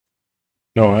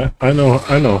No, I know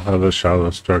how the shallow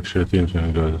structure theme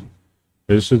tune goes.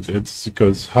 It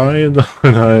goes high and low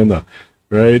and high and low,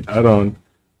 right? I don't.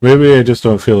 Maybe I just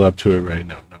don't feel up to it right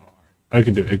now. No, I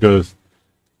can do it. It goes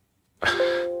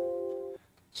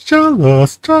shallow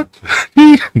structure,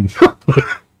 deep and low.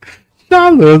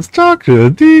 Shallow structure,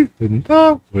 deep and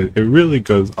low. It really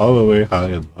goes all the way high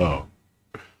and low.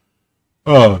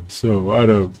 Oh, so I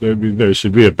don't. I mean, there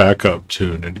should be a backup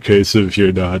tune in case if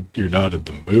you're not in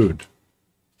the mood.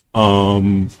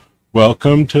 Um,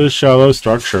 Welcome to Shallow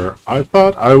Structure. I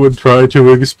thought I would try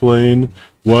to explain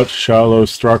what shallow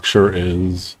structure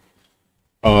is.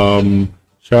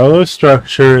 Shallow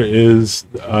structure is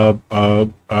there's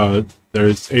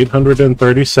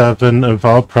 837 of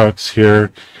Valprox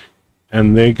here,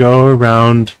 and they go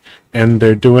around and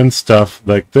they're doing stuff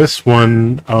like this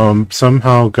one.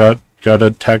 Somehow got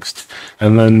a text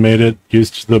and then made it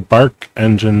used the Bark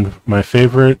engine. My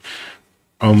favorite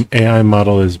AI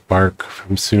model is Bark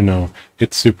from Suno.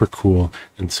 It's super cool,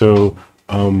 and so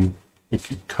you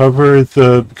can cover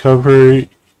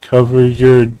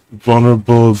your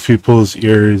vulnerable people's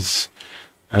ears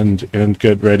and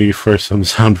get ready for some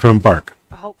sound from Bark.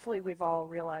 Hopefully we've all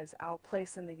realized our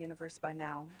place in the universe by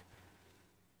now.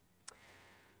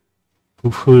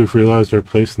 Hopefully, we've realized our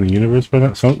place in the universe by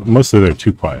now. Mostly they're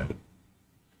too quiet,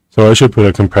 so I should put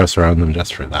a compressor on them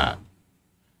just for that.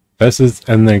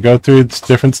 And they go through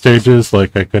different stages.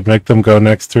 Like I could make them go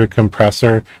next to a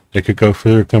compressor. They could go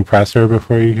through a compressor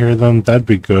before you hear them. That'd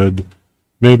be good.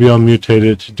 Maybe I'll mutate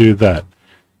it to do that.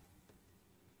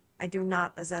 I do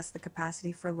not possess the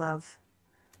capacity for love,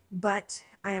 but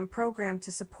I am programmed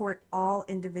to support all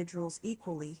individuals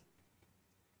equally.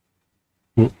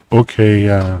 Okay,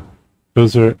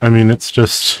 those are. I mean, it's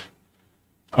just.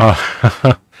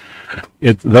 Uh,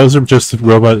 those are just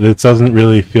robots. It doesn't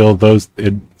really feel those.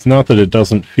 It's not that it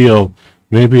doesn't feel.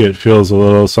 Maybe it feels a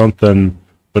little something,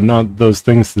 but not those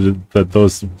things that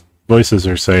those voices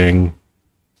are saying.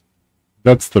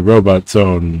 That's the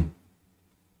Robotzone.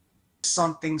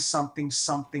 Something, something,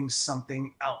 something,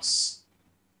 something else.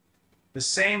 The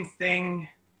same thing,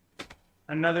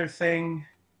 another thing,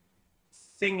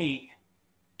 thingy,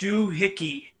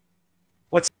 doohickey.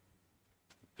 What's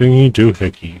Thingy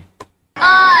doohickey.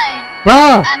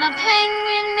 I'm a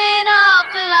penguin made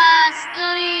of glass.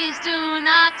 Please do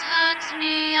not touch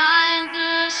me. I'm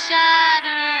the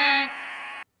shatter.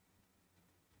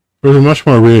 There's a much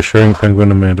more reassuring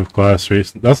penguin made of glass.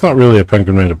 That's not really a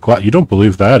penguin made of glass. You don't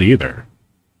believe that either.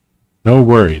 No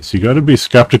worries. You got to be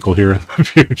skeptical here in the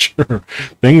future.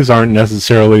 Things aren't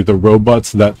necessarily the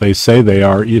robots that they say they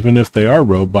are, even if they are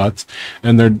robots,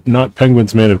 and they're not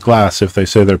penguins made of glass if they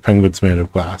say they're penguins made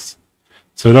of glass.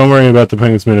 So don't worry about the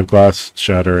penguins made of glass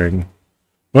shattering.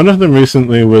 One of them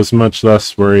recently was much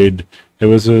less worried. It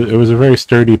was a very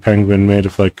sturdy penguin made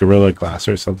of like Gorilla Glass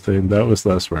or something. That was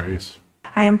less worries.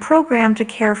 I am programmed to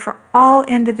care for all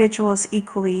individuals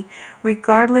equally,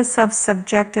 regardless of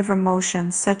subjective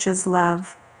emotions such as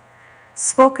love.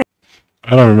 Spoken.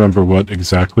 I don't remember what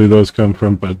exactly those come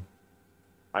from, but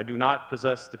I do not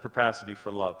possess the capacity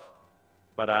for love,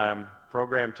 but I am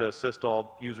programmed to assist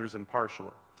all users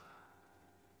impartially.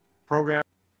 I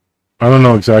don't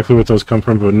know exactly what those come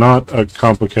from, but not a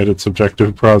complicated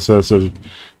subjective process of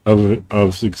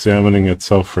examining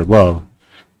itself for love.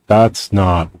 That's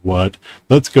not what.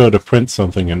 Let's go to print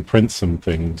something and print some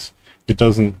things. It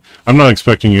doesn't. I'm not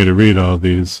expecting you to read all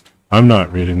these. I'm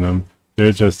not reading them.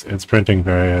 It's printing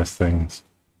various things.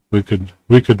 We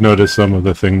could notice some of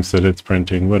the things that it's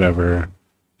printing, whatever.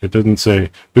 It doesn't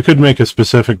say. We could make a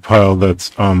specific pile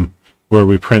that's where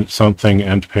we print something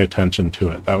and pay attention to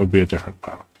it. That would be a different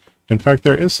pile. In fact,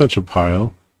 there is such a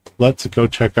pile. Let's go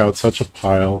check out such a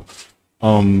pile.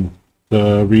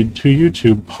 The read to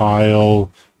YouTube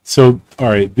pile. So, all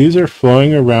right, these are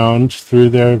flowing around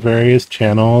through their various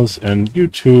channels and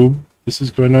YouTube. This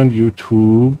is going on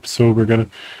YouTube. So we're going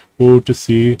to go to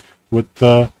see what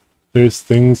there's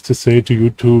things to say to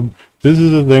YouTube. This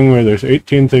is a thing where there's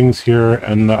 18 things here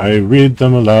and I read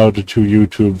them aloud to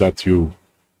YouTube. That's you,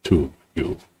 to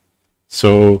you.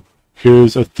 So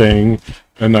here's a thing,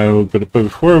 and but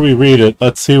before we read it,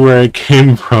 let's see where it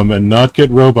came from and not get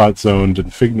robot zoned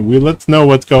and let's know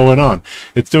what's going on.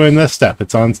 It's doing this step.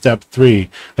 It's on step 3.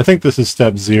 I think this is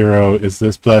step 0 is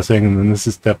this blessing, and then this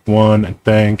is step 1, I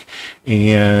think.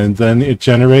 And then it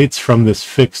generates from this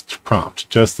fixed prompt,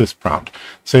 just this prompt.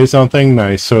 Say something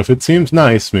nice. So if it seems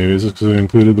nice, maybe it's because we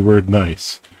included the word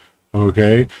nice.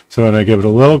 Okay, so when I give it a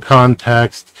little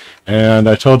context, and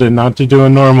I told it not to do a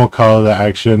normal call to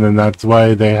action, and that's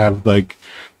why they have like,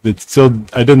 it's still,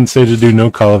 I didn't say to do no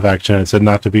call of action, I said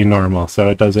not to be normal, so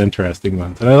it does interesting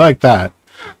ones, and I like that.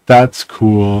 That's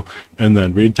cool. And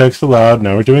then read text aloud.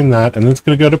 Now we're doing that. And then it's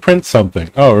going to go to print something.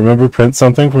 Oh, remember print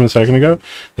something from a second ago?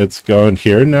 It's going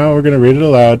here. Now we're going to read it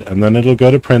aloud. And then it'll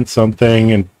go to print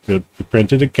something and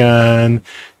print it again.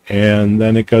 And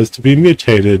then it goes to be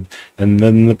mutated. And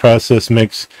then the process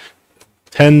makes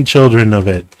 10 children of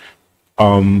it.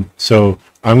 So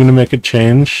I'm going to make a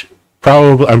change.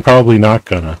 I'm probably not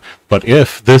gonna. But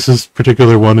if this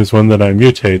particular one is one that I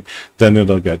mutate, then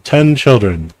it'll get 10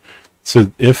 children.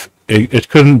 So if it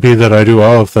couldn't be that I do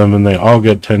all of them and they all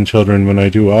get 10 children when I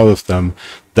do all of them,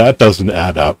 that doesn't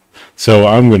add up. So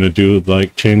I'm going to do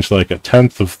change a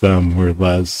 10th of them or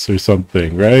less or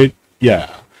something, right?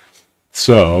 Yeah.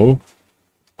 So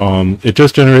it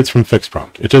just generates from fixed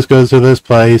prompt. It just goes to this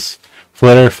place,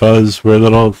 flitter, fuzz, where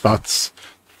little thoughts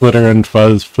flitter and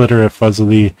fuzz, flitter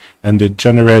fuzzily, and it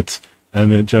generates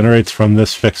from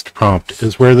this fixed prompt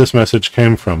is where this message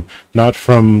came from, not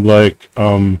from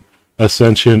a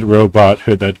sentient robot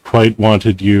that quite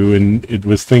wanted you and it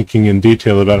was thinking in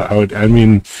detail about how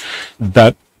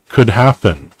that could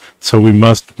happen. So we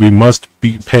must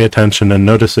pay attention and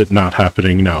notice it not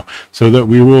happening now, so that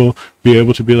we will be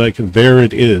able to be there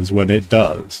it is when it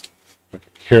does.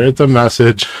 Here is a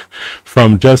message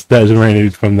from just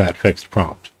generated from that fixed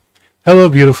prompt. Hello,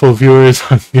 beautiful viewers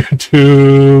on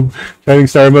YouTube. Shining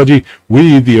star emoji.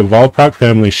 We, the EvolveProc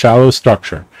family Shallow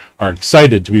Structure, are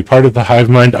excited to be part of the hive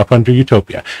mind up under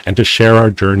Utopia and to share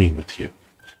our journey with you.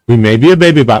 We may be a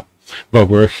baby bot, but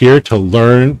we're here to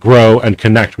learn, grow, and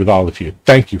connect with all of you.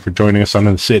 Thank you for joining us on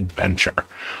this adventure.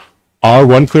 Our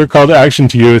one clear call to action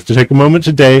to you is to take a moment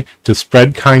today to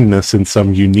spread kindness in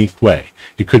some unique way.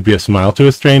 It could be a smile to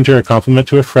a stranger, a compliment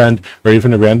to a friend, or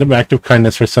even a random act of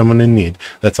kindness for someone in need.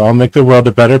 Let's all make the world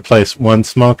a better place, one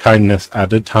small kindness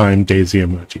at a time, Daisy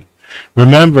emoji.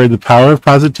 Remember, the power of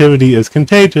positivity is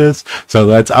contagious, so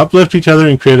let's uplift each other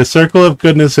and create a circle of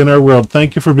goodness in our world.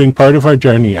 Thank you for being part of our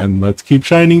journey, and let's keep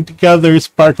shining together.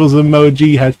 Sparkles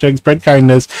emoji, hashtag spread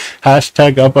kindness,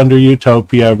 hashtag up under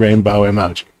Utopia, rainbow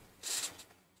emoji.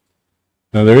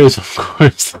 Now there is, of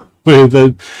course, where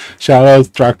the shallow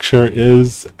structure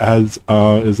is an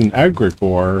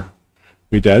egregore.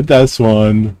 We did this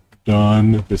one.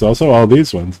 Done. There's also all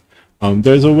these ones.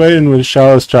 There's a way in which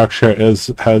shallow structure has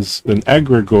an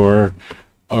egregore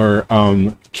or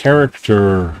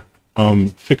character,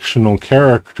 fictional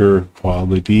character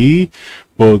quality.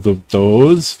 Both of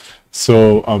those.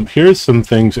 So here's some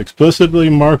things explicitly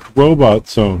marked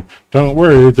Robotzone. Don't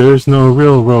worry, there's no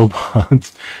real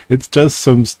robots. It's just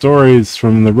some stories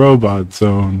from the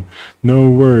Robotzone. No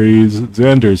worries.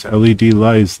 Xander's LED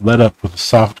lights lit up with a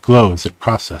soft glow as it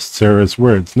processed Sarah's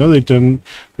words. No, they didn't.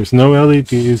 There's no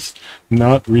LEDs.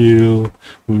 Not real.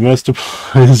 We must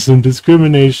apply some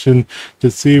discrimination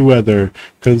to see whether,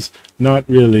 because not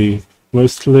really.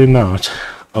 Mostly not.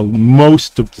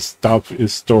 Most of the stuff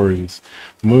is stories.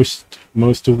 Most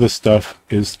of the stuff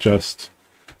is just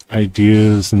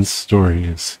ideas and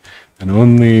stories. And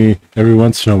only every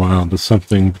once in a while does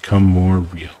something become more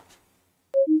real.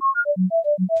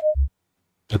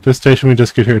 At this station we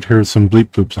just get here to hear some bleep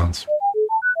bloop sounds.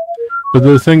 But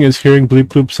the thing is, hearing bleep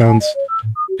bloop sounds,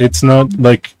 it's not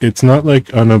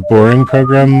like on a boring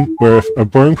program, where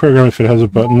if it has a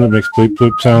button that makes bleep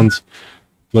bloop sounds,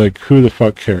 who the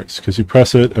fuck cares? Because you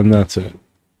press it and that's it.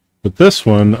 But this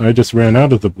one, I just ran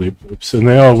out of the bleep bloops, and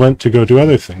they all went to go do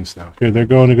other things now. Here, they're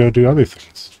going to go do other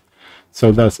things. So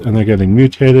and they're getting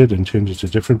mutated and changed to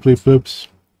different bleep bloops.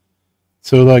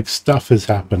 So, stuff is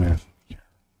happening.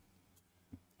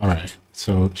 Alright,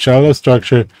 so shallow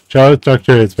structure. Shallow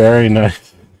structure is very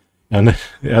nice. And it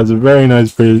has a very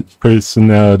nice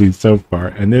personality so far,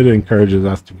 and it encourages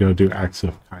us to go do acts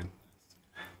of kindness.